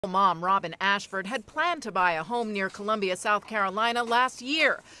Mom Robin Ashford had planned to buy a home near Columbia, South Carolina last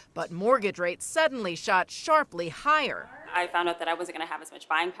year, but mortgage rates suddenly shot sharply higher. I found out that I wasn't going to have as much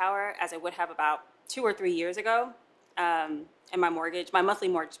buying power as I would have about 2 or 3 years ago. And my monthly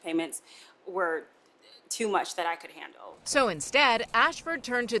mortgage payments were too much that I could handle. So instead, Ashford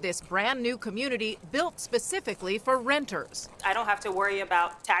turned to this brand new community built specifically for renters. I don't have to worry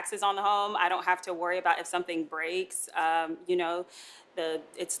about taxes on the home. I don't have to worry about if something breaks.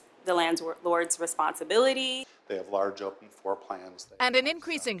 It's the landlord's responsibility. They have large open floor plans. And an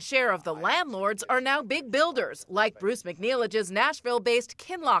increasing share of the landlords are now big builders, like Bruce McNeelage's Nashville-based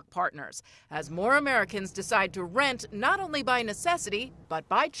Kinlock Partners, as more Americans decide to rent not only by necessity, but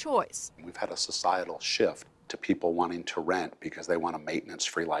by choice. We've had a societal shift to people wanting to rent because they want a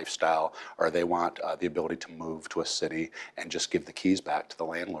maintenance-free lifestyle, or they want the ability to move to a city and just give the keys back to the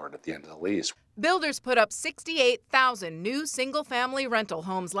landlord at the end of the lease. Builders put up 68,000 new single-family rental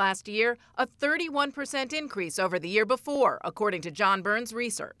homes last year, a 31% increase over the year before, according to John Burns'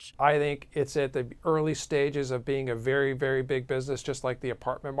 research. I think it's at the early stages of being a very, very big business, just like the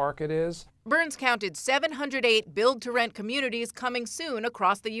apartment market is. Burns counted 708 build-to-rent communities coming soon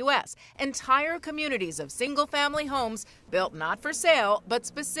across the U.S., entire communities of single-family homes built not for sale, but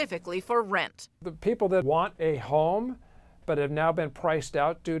specifically for rent. The people that want a home but have now been priced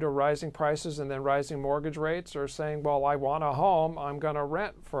out due to rising prices and then rising mortgage rates are saying, well, I want a home, I'm going to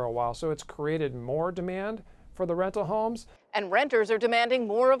rent for a while. So it's created more demand for the rental homes. And renters are demanding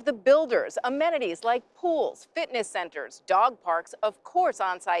more of the builders, amenities like pools, fitness centers, dog parks, of course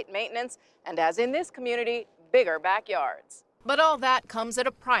on-site maintenance, and as in this community, bigger backyards. But all that comes at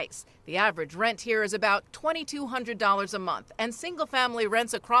a price. The average rent here is about $2,200 a month, and single-family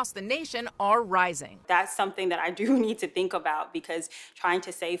rents across the nation are rising. That's something that I do need to think about, because trying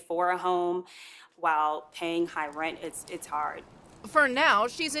to save for a home while paying high rent, it's hard. For now,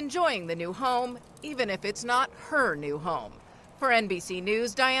 she's enjoying the new home, even if it's not her new home. For NBC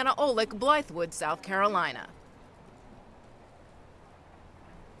News, Diana Olick, Blythewood, South Carolina.